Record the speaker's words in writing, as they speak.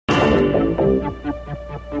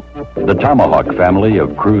The Tomahawk family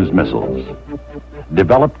of cruise missiles,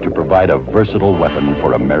 developed to provide a versatile weapon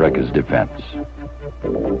for America's defense.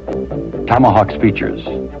 Tomahawk's features: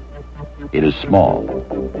 it is small,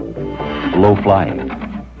 low-flying,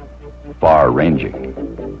 far-ranging,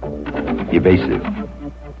 evasive,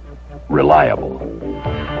 reliable,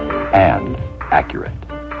 and accurate.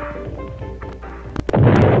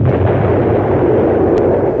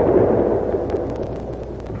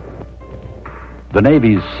 The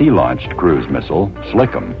Navy's sea-launched cruise missile,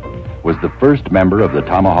 Slickum, was the first member of the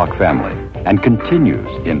Tomahawk family and continues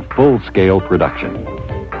in full-scale production.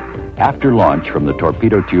 After launch from the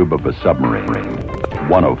torpedo tube of a submarine,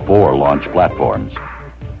 one of 4 launch platforms,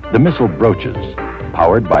 the missile broaches,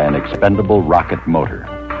 powered by an expendable rocket motor.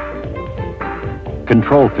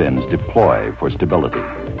 Control fins deploy for stability.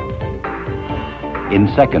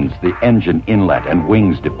 In seconds, the engine inlet and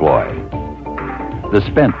wings deploy. The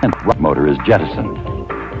spent rocket motor is jettisoned.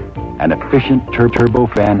 An efficient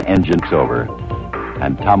turbofan engine takes over,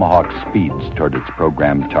 and Tomahawk speeds toward its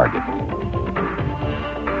programmed target.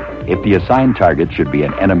 If the assigned target should be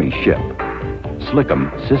an enemy ship, Slickum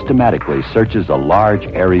systematically searches a large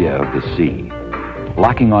area of the sea,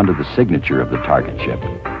 locking onto the signature of the target ship,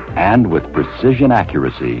 and with precision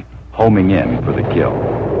accuracy, homing in for the kill.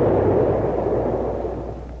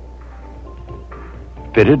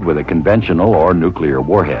 Fitted with a conventional or nuclear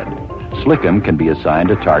warhead, Slickum can be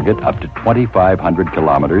assigned a target up to 2,500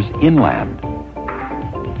 kilometers inland.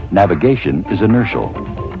 Navigation is inertial,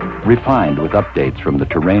 refined with updates from the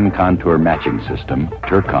Terrain Contour Matching System,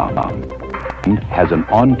 TERCOM, and has an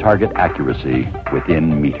on-target accuracy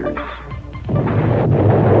within meters.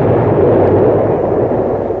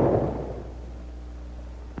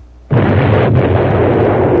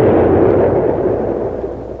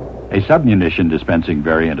 A submunition dispensing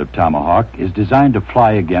variant of Tomahawk is designed to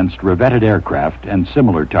fly against revetted aircraft and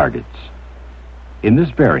similar targets. In this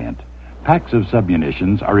variant, packs of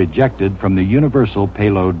submunitions are ejected from the Universal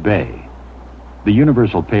Payload Bay. The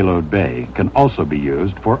Universal Payload Bay can also be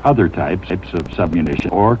used for other types of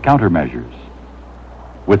submunition or countermeasures.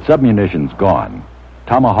 With submunitions gone,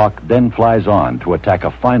 Tomahawk then flies on to attack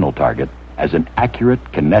a final target as an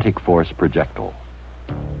accurate kinetic force projectile.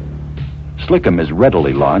 Slickum is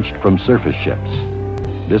readily launched from surface ships.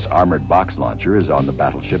 This armored box launcher is on the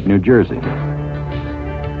battleship New Jersey.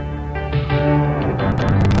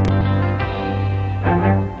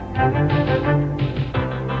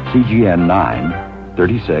 CGN-9,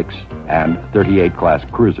 36, and 38 class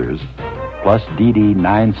cruisers, plus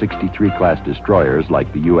DD-963 class destroyers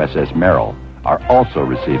like the USS Merrill, are also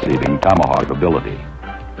receiving Tomahawk ability.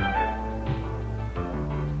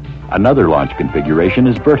 Another launch configuration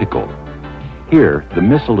is vertical. Here, the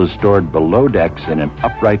missile is stored below decks in an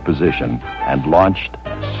upright position and launched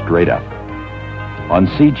straight up. On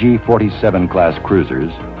CG-47 class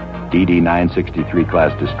cruisers, DD-963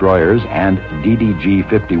 class destroyers, and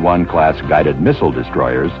DDG-51 class guided missile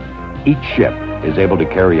destroyers, each ship is able to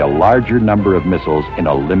carry a larger number of missiles in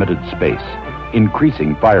a limited space,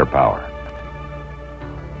 increasing firepower.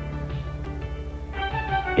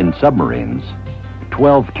 In submarines,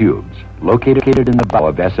 12 tubes, located in the bow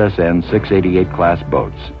of SSN-688 class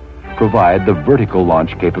boats, provide the vertical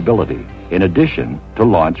launch capability, in addition to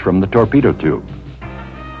launch from the torpedo tube.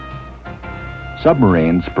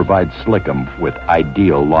 Submarines provide Slickum with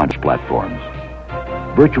ideal launch platforms,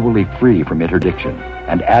 virtually free from interdiction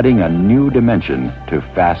and adding a new dimension to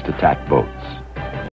fast attack boats.